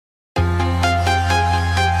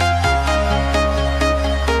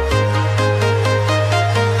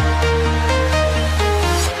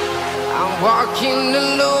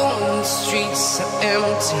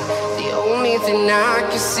I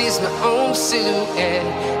can see my own silhouette.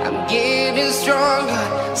 I'm getting stronger,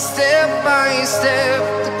 step by step.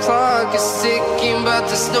 The clock is ticking, but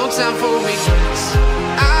there's no time for regrets.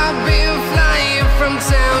 I've been flying from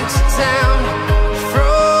town to town,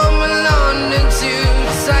 from London to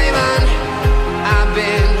Taiwan. I've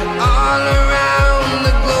been all around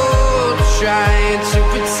the globe, trying to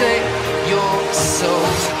protect your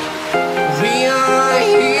soul. We are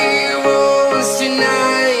heroes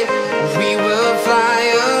tonight. We will fly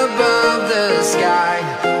above the sky.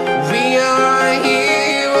 We are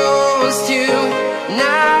heroes tonight.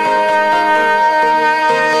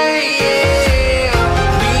 Yeah.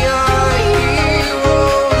 We are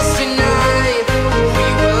heroes tonight. We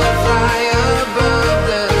will fly above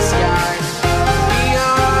the sky. We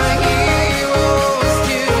are heroes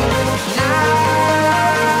tonight.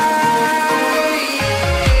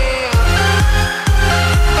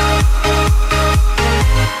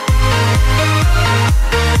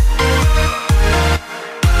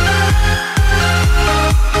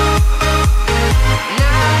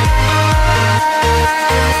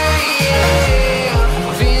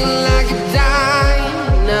 Feel like a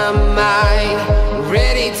dynamite,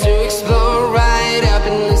 ready to explode right up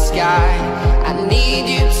in the sky. I need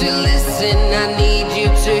you to listen, I need you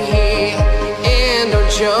to hear, and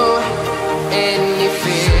don't show any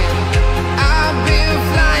fear. I've been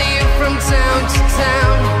flying from town to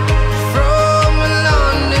town, from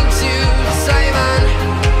London to Taiwan.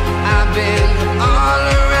 I've been all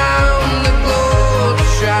around the globe,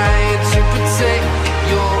 trying to protect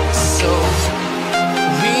your soul.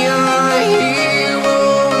 We are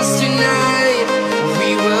heroes tonight. We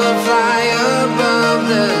will fly above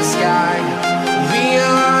the sky. We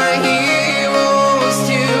are heroes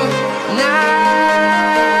tonight.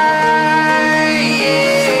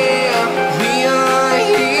 Yeah. We are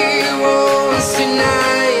heroes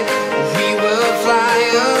tonight. We will fly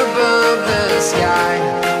above the sky.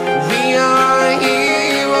 We are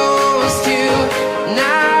heroes tonight.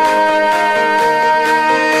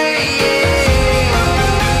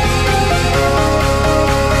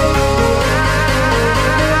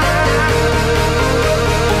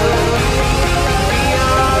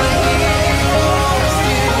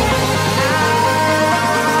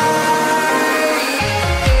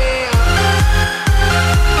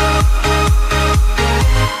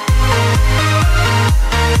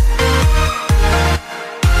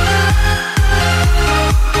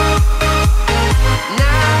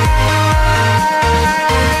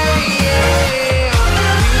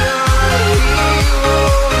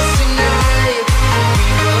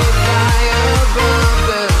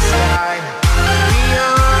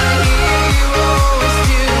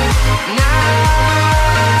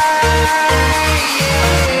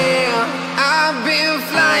 I've been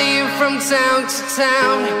flying from town to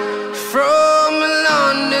town, from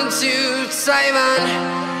London to Taiwan.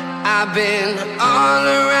 I've been all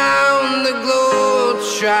around the globe,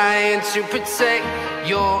 trying to protect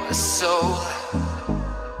your soul.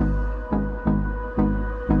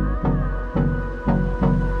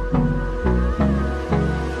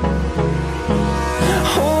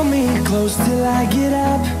 Hold me close till I get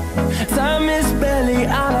up. Time is barely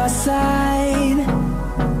on our side.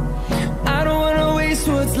 I don't wanna waste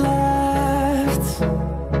what's left.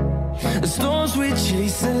 The storms we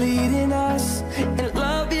chase are leading us, and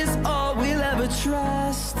love is all we'll ever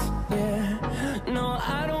trust. Yeah, no,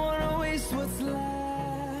 I don't wanna waste what's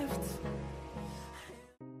left.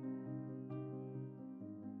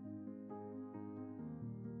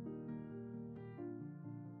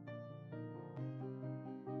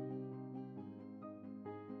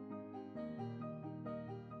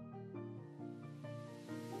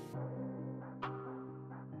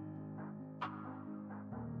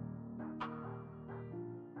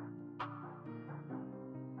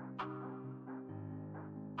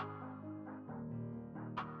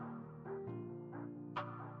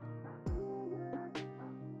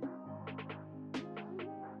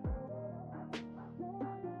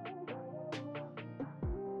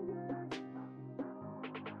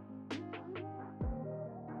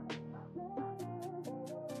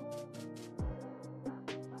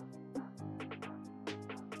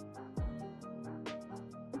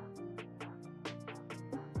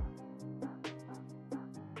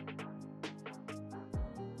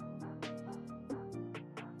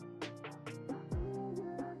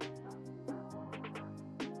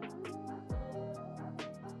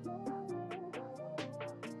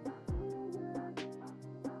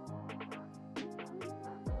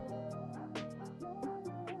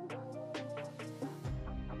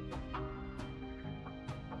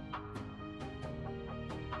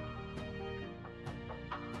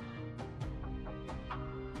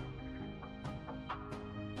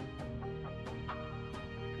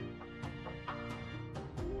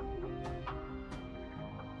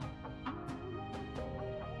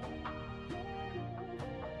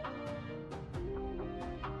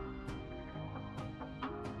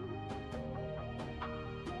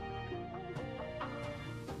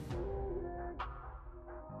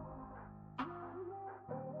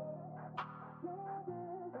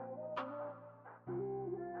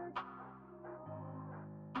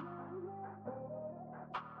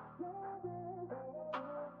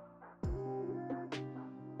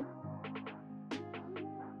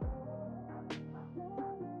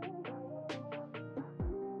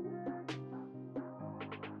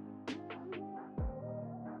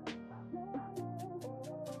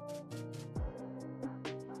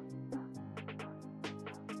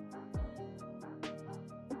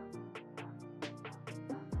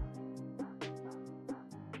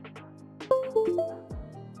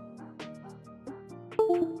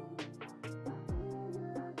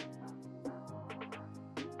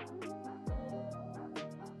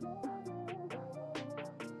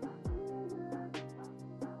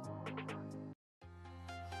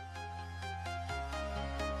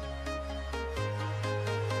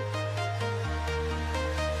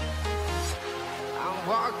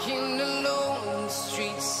 Walking alone, the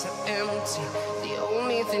streets are empty. The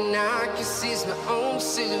only thing I can see is my own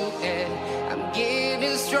silhouette. I'm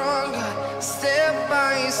getting stronger, step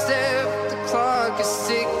by step. The clock is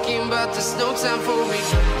ticking, but there's no time for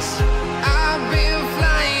regrets. I've been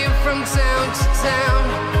flying from town to town,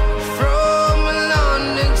 from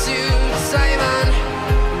London to Taiwan.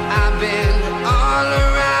 I've been all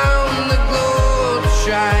around the globe,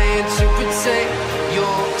 trying to protect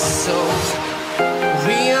your soul.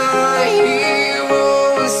 We are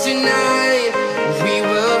heroes tonight. We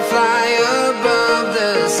will fly above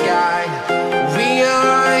the sky. We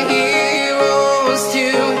are heroes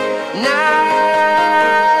tonight.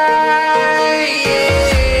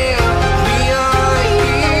 Yeah. We are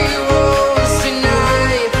heroes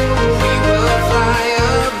tonight. We will fly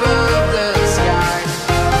above the sky.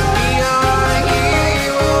 We are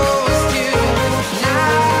heroes tonight.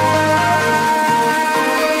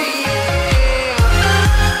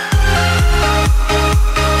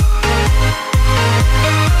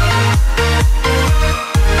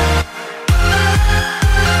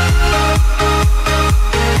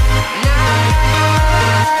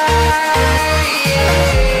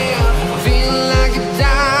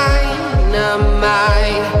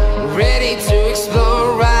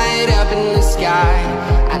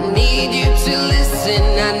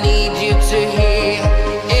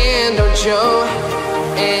 Show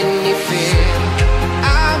any fear.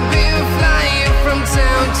 I've been flying from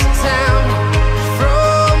town to town,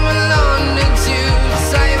 from London to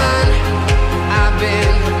Taiwan. I've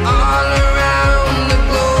been all around the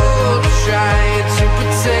globe, trying to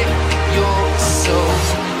protect your soul.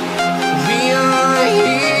 We are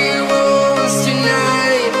heroes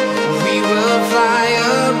tonight. We will fly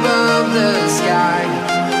above the sky.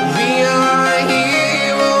 We are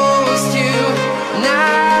heroes tonight.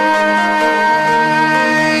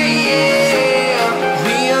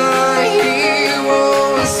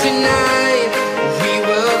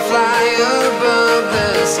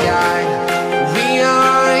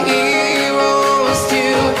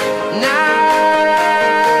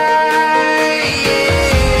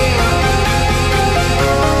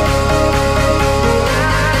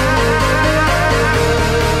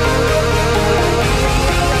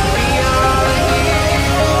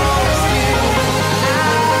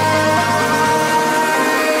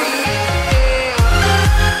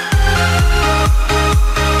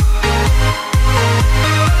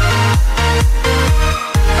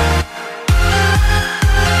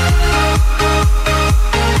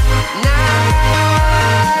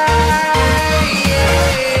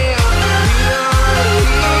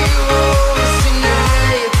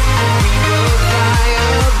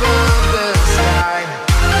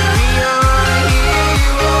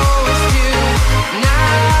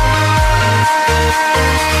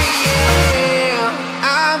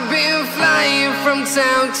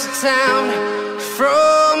 Town to town,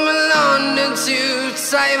 from London to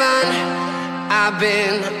Taiwan. I've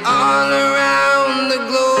been all around the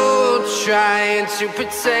globe, trying to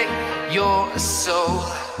protect your soul.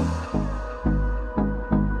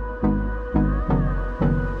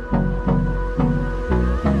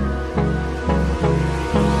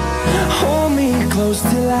 Hold me close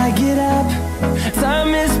till I get up.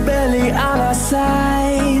 Time is barely on our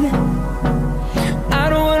side. I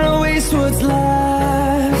don't wanna waste what's left.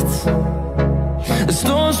 The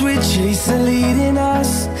storms we chase are leading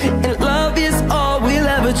us, and love is all we'll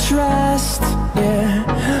ever trust.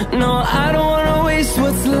 Yeah, no